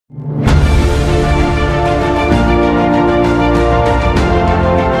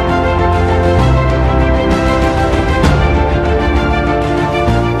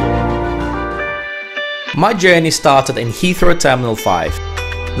My journey started in Heathrow Terminal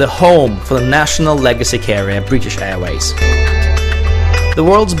 5, the home for the national legacy carrier British Airways. The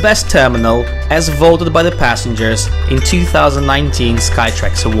world's best terminal as voted by the passengers in 2019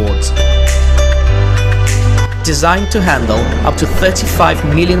 Skytrax Awards. Designed to handle up to 35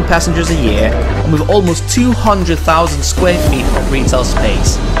 million passengers a year and with almost 200,000 square feet of retail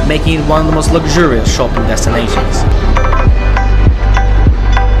space, making it one of the most luxurious shopping destinations.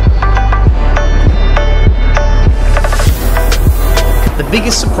 The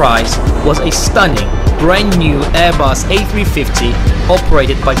biggest surprise was a stunning, brand new Airbus A350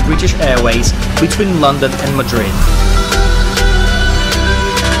 operated by British Airways between London and Madrid.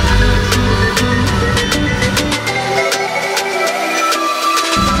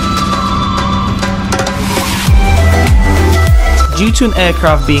 Due to an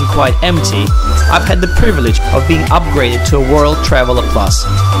aircraft being quite empty, I've had the privilege of being upgraded to a World Traveller Plus,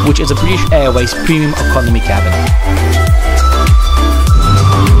 which is a British Airways premium economy cabin.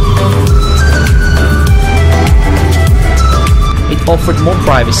 It offered more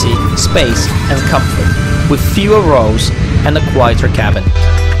privacy, space and comfort, with fewer rows and a quieter cabin.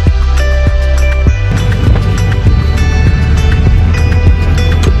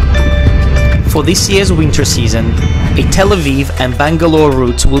 For this year's winter season, a Tel Aviv and Bangalore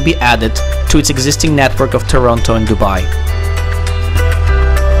route will be added to its existing network of Toronto and Dubai.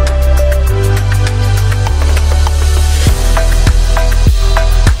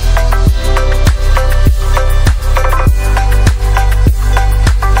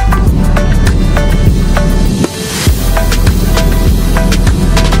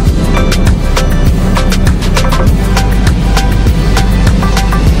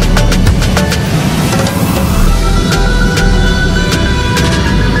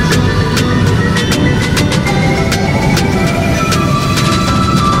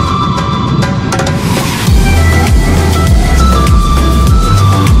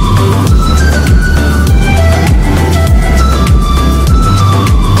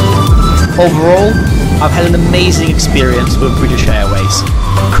 Overall, I've had an amazing experience with British Airways.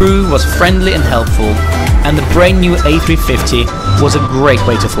 Crew was friendly and helpful, and the brand new A350 was a great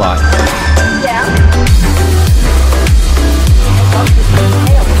way to fly.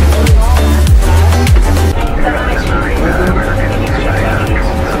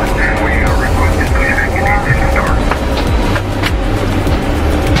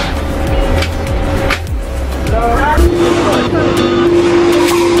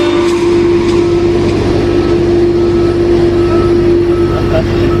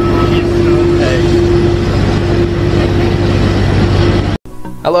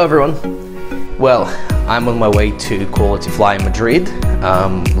 Hello everyone. Well, I'm on my way to Quality Fly in Madrid.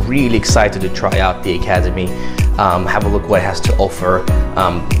 Really excited to try out the academy, have a look what it has to offer,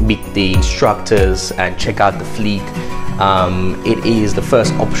 meet the instructors and check out the fleet. It is the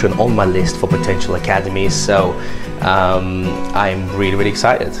first option on my list for potential academies, so I'm really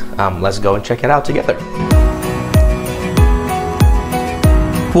excited. Let's go and check it out together.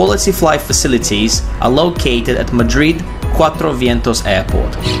 Quality Fly facilities are located at Madrid Cuatro Vientos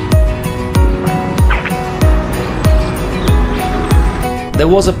Airport. There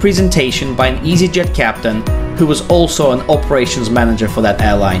was a presentation by an EasyJet captain who was also an operations manager for that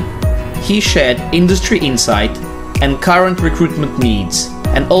airline. He shared industry insight and current recruitment needs,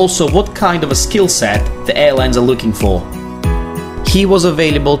 and also what kind of a skill set the airlines are looking for. He was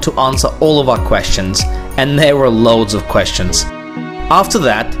available to answer all of our questions, and there were loads of questions. After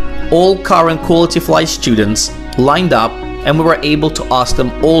that, all current Quality Fly students lined up and we were able to ask them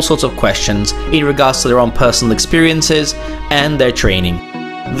all sorts of questions in regards to their own personal experiences and their training.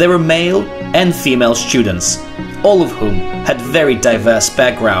 There were male and female students, all of whom had very diverse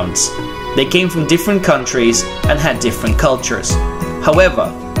backgrounds. They came from different countries and had different cultures.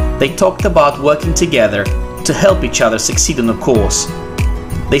 However, they talked about working together to help each other succeed on the course.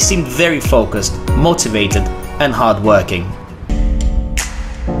 They seemed very focused, motivated and hardworking.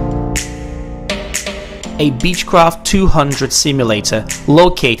 A Beechcraft 200 simulator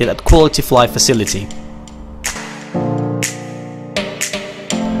located at Quality Fly facility.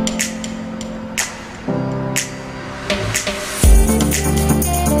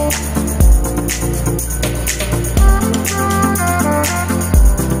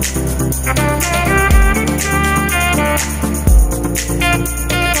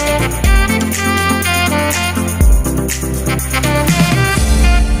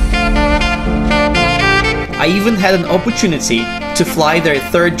 I even had an opportunity to fly their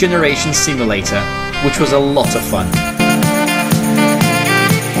third generation simulator, which was a lot of fun.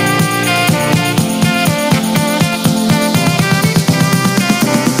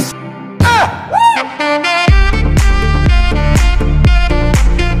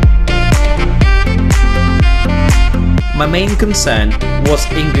 My main concern was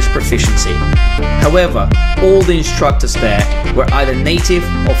English proficiency. However, all the instructors there were either native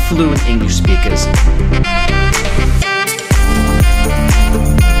or fluent English speakers.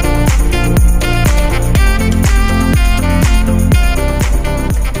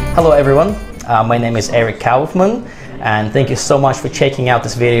 Hello everyone, my name is Kaufman, and thank you so much for checking out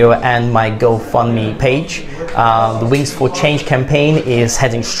this video and my GoFundMe page. The Wings for Change campaign is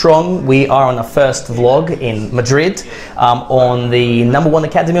heading strong. We are on our first vlog in Madrid on the #1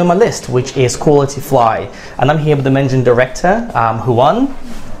 academy on my list, which is Quality Fly. And I'm here with the managing director, Juan.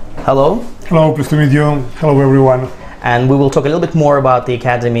 Hello. Hello, pleased to meet you. Hello everyone. And we will talk a little bit more about the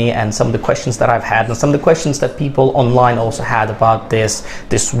academy and some of the questions that I've had and some of the questions that people online also had about this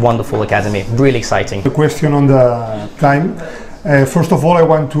wonderful academy. Really exciting. The question on the time. First of all, I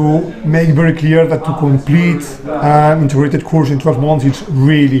want to make very clear that to complete an integrated course in 12 months, it's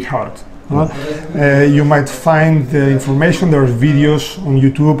really hard. You might find the information, there are videos on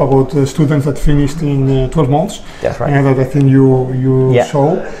YouTube about students that finished in 12 months. That's right. That I think you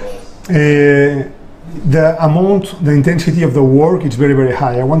saw. The intensity of the work is very, very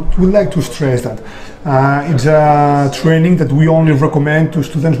high. I would like to stress that. It's a training that we only recommend to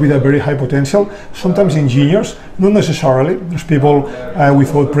students with a very high potential, sometimes engineers, not necessarily. There's people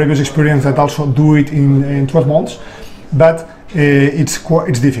without previous experience that also do it in 12 months, but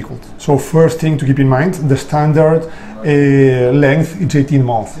it's difficult. So first thing to keep in mind, the standard length is 18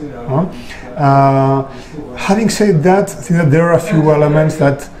 months. Having said that, I think that there are a few elements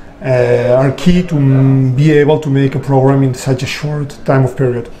that are key to be able to make a program in such a short time of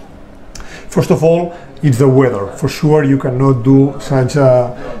period. First of all, it's the weather. For sure, you cannot do such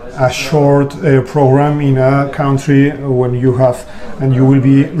a short program in a country when you will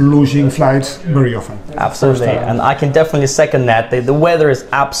be losing flights very often. Absolutely, and I can definitely second that. The weather is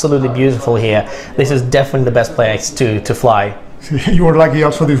absolutely beautiful here. This is definitely the best place to fly. You were lucky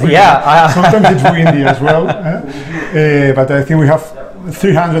also this weekend. Yeah, sometimes it's windy as well, but I think we have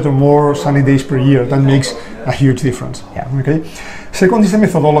 300 or more sunny days per year. That makes a huge difference. Yeah. Okay. Second is the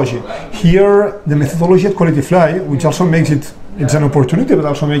methodology. Here, the methodology at Quality Fly, which also makes it's an opportunity, but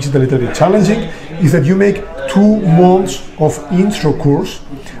also makes it a little bit challenging, is that you make 2 months of intro course,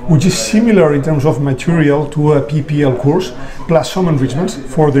 which is similar in terms of material to a PPL course, plus some enrichments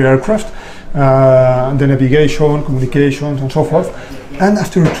for the aircraft, the navigation, communications, and so forth. And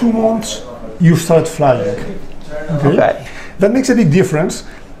after 2 months, you start flying. Okay. That makes a big difference,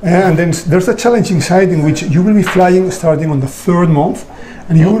 and then there's a challenging side in which you will be flying starting on the 3rd month,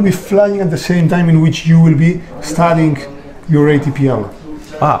 and you will be flying at the same time in which you will be studying your ATPL.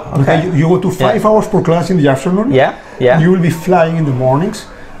 Wow, okay. You go to 5 hours per class in the afternoon. Yeah. You will be flying in the mornings,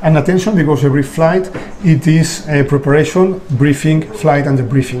 and attention, because every flight, it is a preparation, briefing, flight, and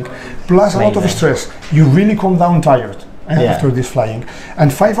debriefing. Plus a lot of stress. You really come down tired after this flying.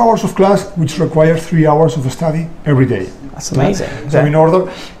 And 5 hours of class, which require 3 hours of study every day. That's amazing. So in order,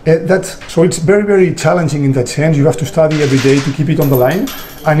 so it's very, very challenging in that sense. You have to study every day to keep it on the line.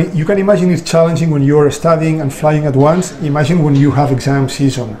 And you can imagine it's challenging when you're studying and flying at once. Imagine when you have exam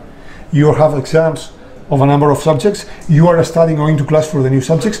season. You have exams of a number of subjects. You are studying, going to class for the new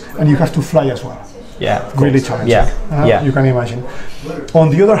subjects, and you have to fly as well. Yeah, really challenging. You can imagine. On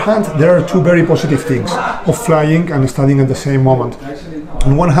the other hand, there are 2 very positive things of flying and studying at the same moment.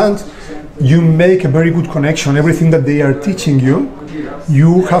 On one hand, you make a very good connection. Everything that they are teaching you,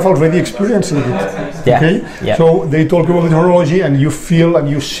 you have already experienced it. Okay? So they talk about the meteorology, and you feel and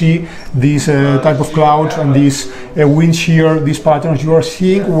you see these type of clouds and these wind shear, these patterns you are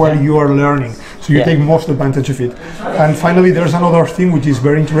seeing while you are learning. So you take most advantage of it. And finally, there's another thing which is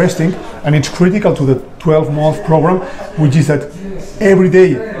very interesting, and it's critical to the 12-month program, which is that every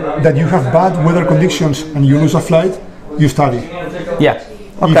day that you have bad weather conditions and you lose a flight, you study.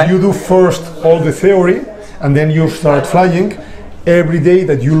 If you do first all the theory and then you start flying, every day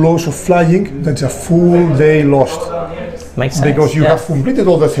that you lose of flying, that's a full day lost. Makes sense. Because you have completed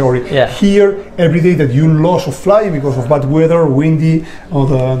all the theory. Here, every day that you lose of flying because of bad weather, windy, or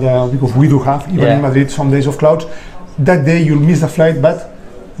because we do have, even in Madrid, some days of clouds, that day you'll miss the flight, but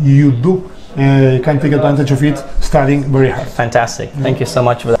you can take advantage of it studying very hard. Fantastic. Thank you so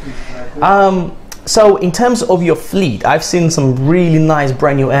much for that. So in terms of your fleet, I've seen some really nice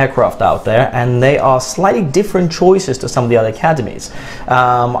brand new aircraft out there, and they are slightly different choices to some of the other academies.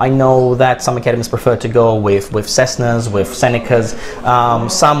 I know that some academies prefer to go with Cessnas, with Senecas,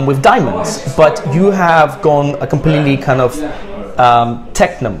 some with Diamonds, but you have gone a completely kind of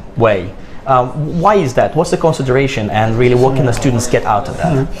Tecnam way. Why is that? What's the consideration, and really what can the students get out of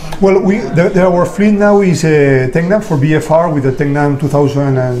that? Well, our fleet now is a Tecnam for BFR with the Tecnam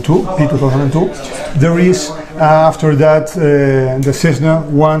 2002, P2002. There is After that, the Cessna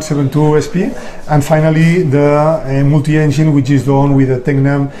 172 SP, and finally the multi-engine, which is done with the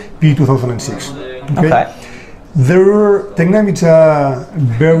Tecnam P2006. Okay. Tecnam is a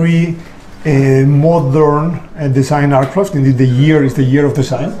very modern design aircraft. Indeed, the year is the year of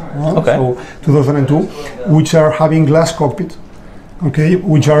design. So 2002, which are having glass cockpit. Okay,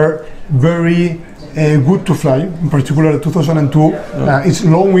 which are very good to fly. In particular, 2002, it's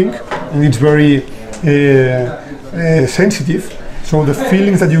long wing and it's very sensitive. So the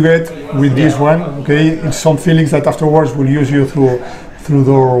feelings that you get with this one, okay, it's some feelings that afterwards will use you through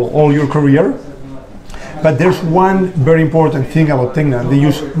all your career. But there's one very important thing about Tecnam. They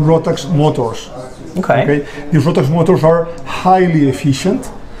use Rotax motors. Okay. These Rotax motors are highly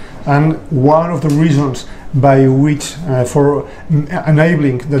efficient, and one of the reasons by which for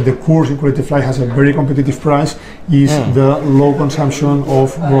enabling that the course in Quality Fly has a very competitive price is the low consumption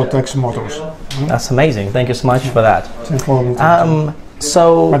of Rotax motors. That's amazing. Thank you so much for that.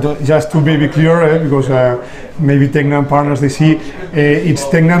 But just to be clear, because maybe Tecnam partners, they see it's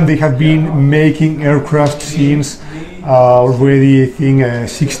Tecnam. They have been making aircraft since already, I think,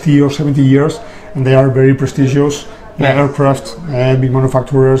 60 or 70 years, and they are very prestigious aircraft, big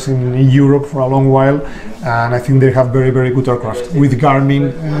manufacturers in Europe for a long while, and I think they have very, very good aircraft with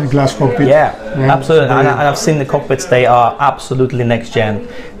Garmin glass cockpit. Absolutely. And I've seen the cockpits. They are absolutely next gen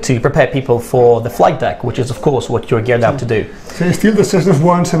to prepare people for the flight deck, which is of course what you're geared up to do. So still the Cessna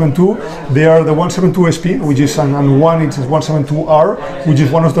 172, they are the 172 SP, which is and one is 172R, which is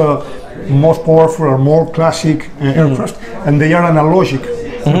one of the most powerful or more classic aircraft, and they are analogic.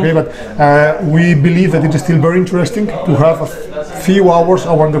 Okay, but we believe that it is still very interesting to have a few hours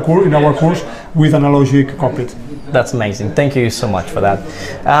in our course with analogic cockpit. That's amazing. Thank you so much for that.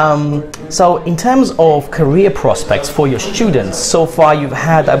 So in terms of career prospects for your students, so far you've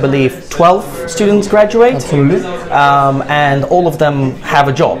had, I believe, 12 students graduate. Absolutely. And all of them have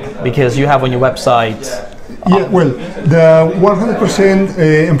a job, because you have on your website. Yeah, well, the 100%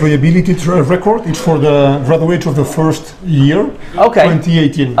 employability record is for the graduates of the first year,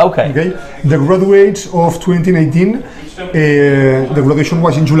 2018. Okay. The graduates of 2019, the graduation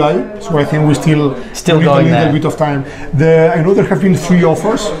was in July, so I think we still need a little bit of time. I know there have been 3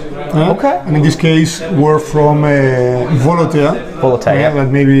 offers, and in this case were from Volotea. But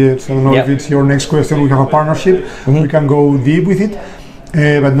maybe I don't know if it's your next question. We have a partnership. We can go deep with it.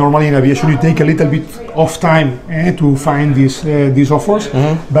 But normally in aviation you take a little bit of time to find these offers,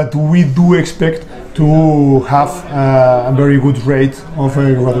 but we do expect to have a very good rate of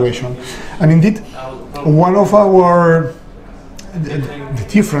graduation. And indeed, one of our the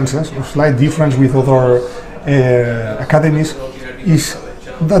differences, or slight difference with other academies, is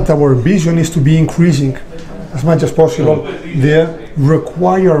that our vision is to be increasing as much as possible the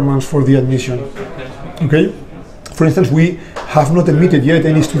requirements for the admission. Okay. For instance, we have not admitted yet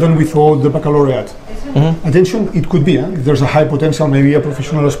any student without the baccalaureate. Attention, it could be, if there's a high potential, maybe a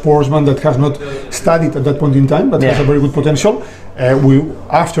professional sportsman that has not studied at that point in time, but has a very good potential,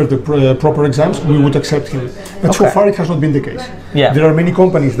 after the proper exams, we would accept him. But so far it has not been the case. There are many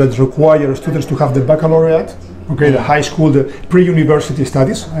companies that require students to have the baccalaureate, the high school, the pre-university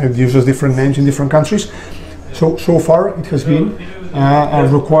studies, it uses different names in different countries. So far it has been a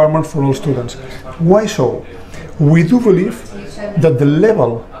requirement for all students. Why so? We do believe that the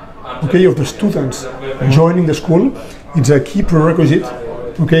level of the students joining the school is a key prerequisite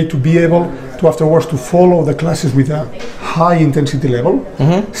to be able to afterwards to follow the classes with a high intensity level,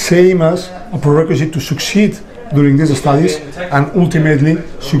 same as a prerequisite to succeed during these studies and ultimately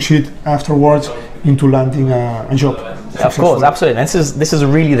succeed afterwards into landing a job. Of course, absolutely. And this is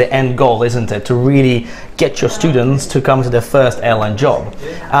really the end goal, isn't it? To really get your students to come to their first airline job.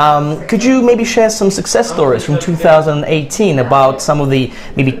 Could you maybe share some success stories from 2018 about some of the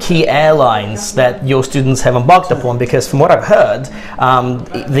maybe key airlines that your students have embarked upon? Because from what I've heard,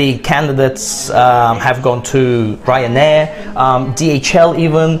 the candidates have gone to Ryanair, DHL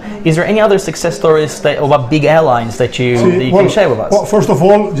even. Is there any other success stories about big airlines that you can share with us? Well, first of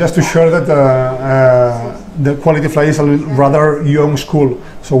all, just to share that the Quality Fly is a rather young school,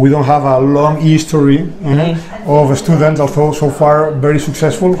 so we don't have a long history of students, although so far very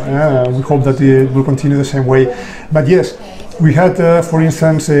successful. We hope that it will continue the same way. But yes, we had, for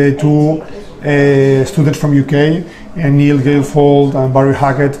instance, 2 students from UK, Neil Guilfold and Barry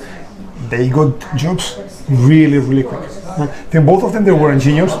Hackett. They got jobs really, really quick. Then both of them, they were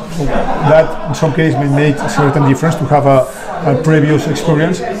engineers, so that in some cases may make a certain difference to have a previous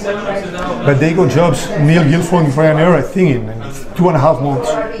experience. But they got jobs. Neil Guilfold in Ryanair, I think in 2.5 months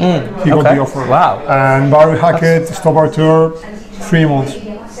he got the offer. Wow. And Barry Hackett, Stop Arthur, 3 months.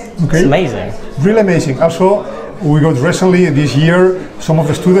 Okay? It's amazing. Really amazing. Also, we got recently this year, some of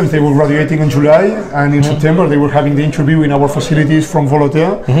the students, they were graduating in July, and in September they were having the interview in our facilities from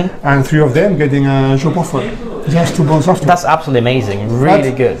Volotea, and 3 of them getting a job offer just 2 months after. That's absolutely amazing,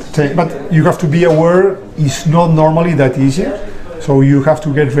 really good. But you have to be aware, it's not normally that easy, so you have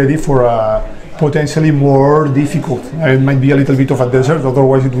to get ready for a potentially more difficult. It might be a little bit of a desert,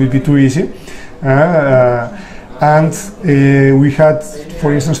 otherwise it will be too easy. And we had,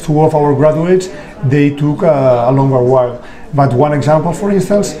 for instance, 2 of our graduates, they took a longer while. But one example, for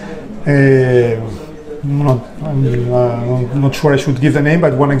instance, I'm not sure I should give the name,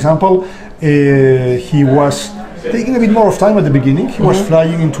 but one example, he was taking a bit more of time at the beginning. He was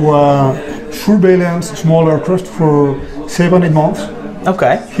flying into a surveillance small aircraft for 7-8 months.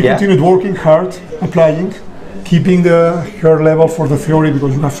 Okay. He continued working hard, applying, keeping the hair level for the theory,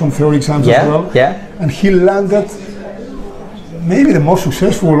 because you have some theory exams as well. And he landed maybe the most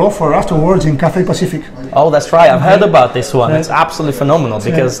successful offer afterwards in Cathay Pacific. Oh, that's right. I've heard about this one. It's absolutely phenomenal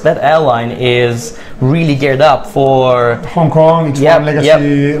because that airline is really geared up for Hong Kong. It's one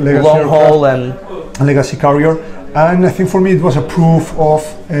legacy long haul and legacy carrier. And I think for me it was a proof of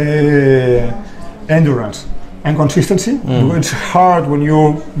endurance and consistency. It's hard when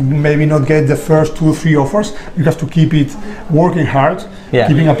you maybe not get the first 2-3 offers. You have to keep it working hard,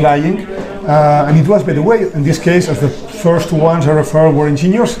 keeping applying. And it was, by the way, in this case, as the first ones I referred were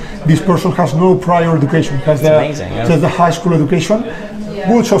engineers, this person has no prior education, has the high school education,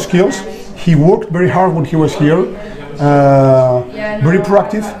 good soft skills. He worked very hard when he was here, very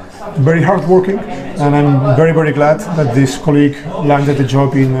proactive, very hardworking, and I'm very, very glad that this colleague landed a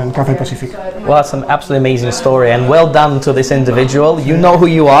job in Cathay Pacific. Well, that's an absolutely amazing story, and well done to this individual. You know who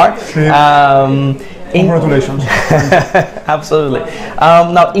you are. Congratulations. Absolutely.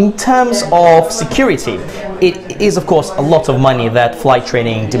 Now, in terms of security, it is, of course, a lot of money that flight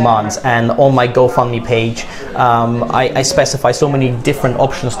training demands. And on my GoFundMe page, I specify so many different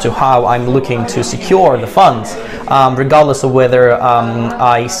options to how I'm looking to secure the funds, regardless of whether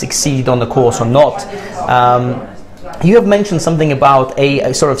I succeed on the course or not. You have mentioned something about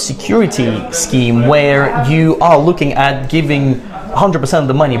a sort of security scheme where you are looking at giving 100% of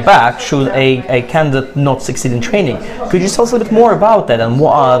the money back should a candidate not succeed in training. Could you tell us a little bit more about that, and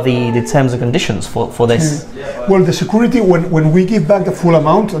what are the terms and conditions for this? Well, the security, when we give back the full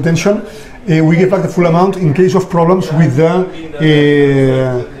amount, attention, we give back the full amount in case of problems with the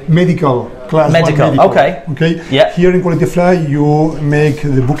medical class. Medical. Okay. Yeah. Here in Quality Fly, you make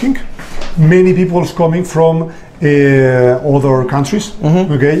the booking. Many people coming from other countries.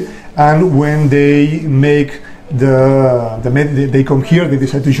 Okay, and when they make they come here, they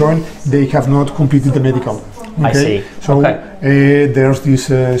decide to join, they have not completed the medical. Okay? I see. So there's this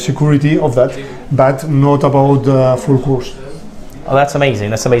security of that, but not about the full course. Oh, that's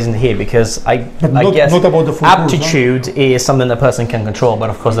amazing. That's amazing to hear, because I guess not about the full aptitude is something a person can control, but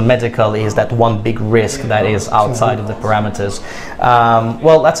of course the medical is that one big risk that is outside of the parameters.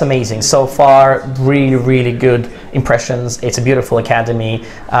 Well, that's amazing. So far, really, really good impressions. It's a beautiful academy.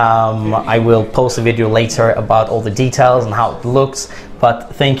 I will post a video later about all the details and how it looks.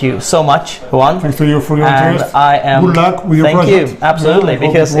 But thank you so much, Juan. Thanks to you for your interest. Good luck with your project. Thank you, absolutely,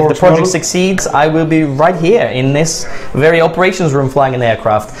 because if the project succeeds, I will be right here in this very operations room flying an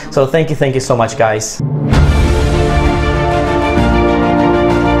aircraft. So thank you so much, guys.